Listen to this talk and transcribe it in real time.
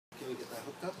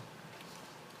hooked up?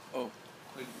 Oh.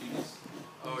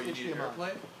 You need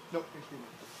AirPlay? Nope,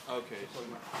 HDMI. Okay.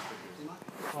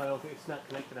 Oh, okay, it's not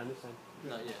connected on this end.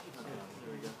 Not yet.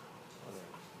 There we go.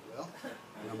 Well,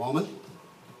 in a moment.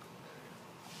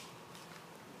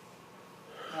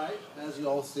 Alright, as you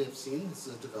all have seen, this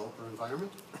is a developer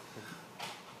environment.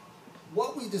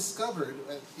 What we discovered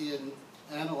in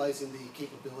analyzing the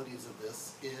capabilities of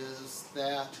this is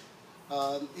that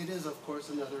it is, of course,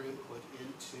 another input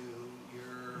into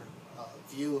your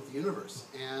view of the universe.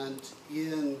 And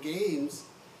in games,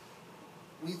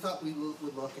 we thought we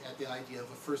would look at the idea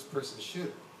of a first-person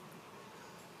shooter.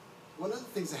 One of the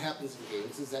things that happens in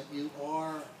games is that you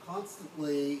are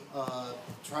constantly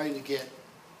trying to get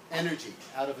energy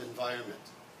out of environment.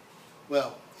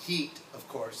 Well, heat, of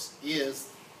course,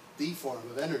 is the form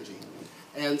of energy.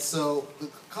 And so the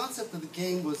concept of the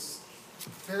game was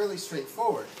fairly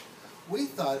straightforward. We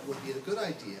thought it would be a good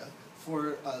idea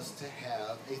for us to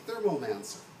have a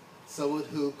thermomancer, someone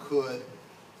who could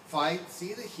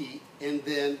see the heat, and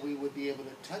then we would be able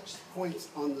to touch points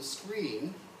on the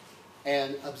screen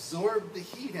and absorb the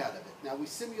heat out of it. Now we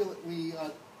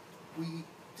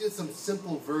did some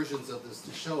simple versions of this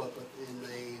to show it, but in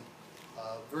a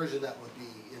version that would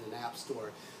be in an app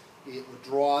store, it would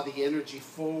draw the energy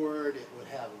forward, it would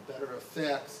have better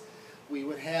effects. We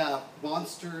would have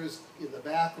monsters in the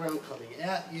background coming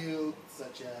at you,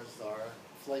 such as our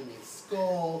flaming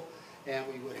skull, and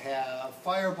we would have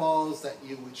fireballs that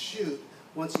you would shoot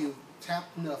once you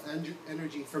tapped enough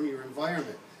energy from your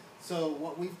environment. So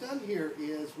what we've done here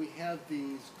is we have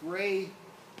these gray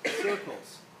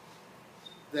circles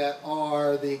that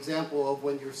are the example of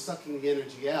when you're sucking the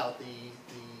energy out. The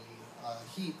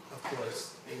heat, of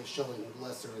course, is showing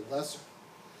lesser and lesser.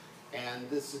 And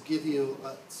this will give you,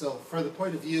 so for the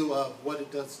point of view of what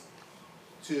it does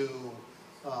to,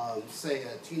 say,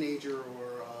 a teenager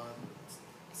or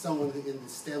someone in the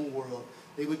STEM world,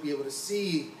 they would be able to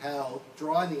see how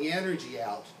drawing the energy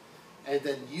out and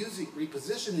then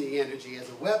repositioning the energy as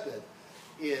a weapon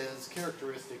is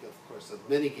characteristic, of course, of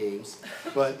many games,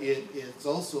 but it's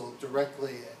also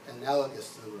directly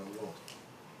analogous to the real world.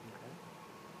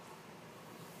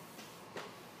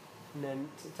 And then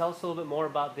tell us a little bit more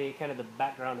about the kind of the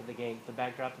background of the game, the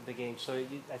backdrop of the game. So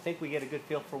I think we get a good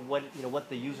feel for what what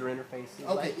the user interface is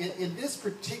like. Okay, in this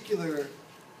particular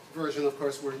version, of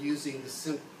course, we're using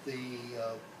the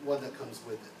one that comes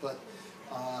with it, but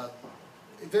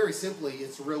very simply,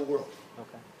 it's real world.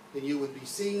 Okay. And you would be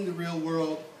seeing the real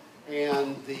world,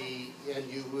 and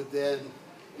you would then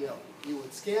you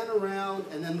would scan around,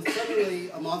 and then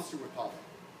suddenly a monster would pop up.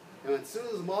 And as soon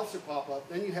as the monster pop up,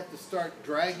 then you have to start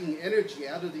dragging energy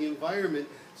out of the environment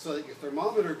so that your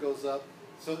thermometer goes up,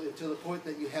 so to the point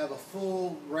that you have a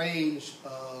full range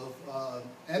of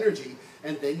energy,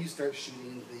 and then you start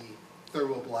shooting the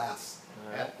thermal blasts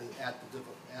at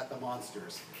the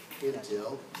monsters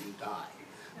until you die.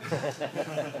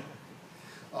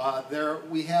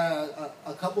 We had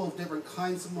a couple of different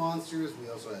kinds of monsters. We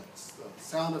also had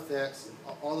sound effects and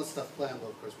all this stuff planned, but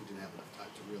of course we didn't have enough time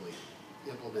to really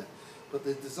implement. But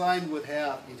the design would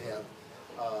have,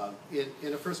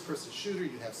 in a first-person shooter,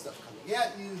 you'd have stuff coming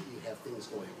at you, you'd have things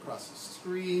going across the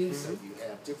screen, so you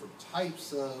have different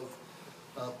types of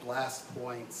blast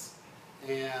points,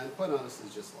 and quite honestly,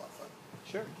 it's just a lot of fun.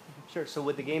 Sure. Sure. So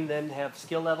would the game then have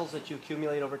skill levels that you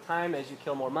accumulate over time as you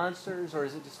kill more monsters, or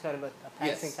is it just kind of a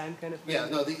passing time kind of thing? Yeah,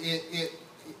 no,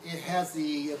 it has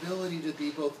the ability to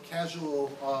be both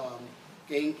casual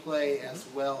gameplay as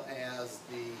well as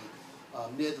the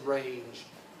mid-range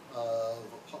of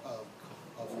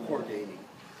core gaming.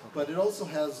 But it also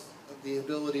has the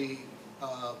ability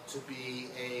to be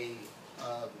a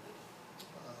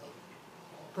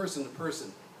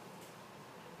person-to-person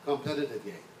competitive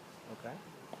game. Okay.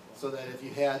 So that if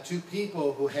you had two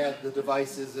people who had the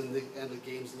devices and the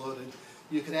games loaded,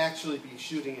 you could actually be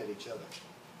shooting at each other.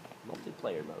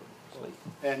 Multiplayer mode. Sweet.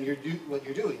 And what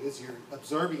you're doing is you're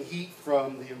absorbing heat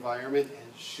from the environment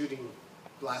and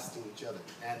blasting each other.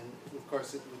 And of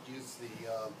course, it would use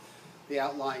the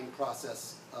outline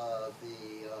process of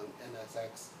the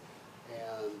NSX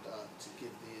and to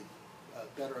give the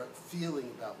better feeling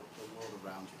about the world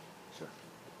around you. Sure.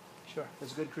 Sure.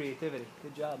 That's good creativity.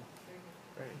 Good job.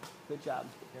 Good job.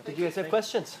 Did you guys have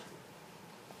questions?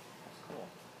 That's cool.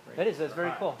 That is. That's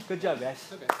very cool. Good job,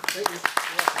 guys. Okay. Thank you.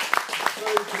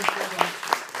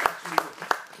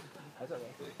 That's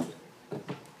okay.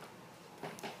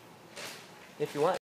 If you want.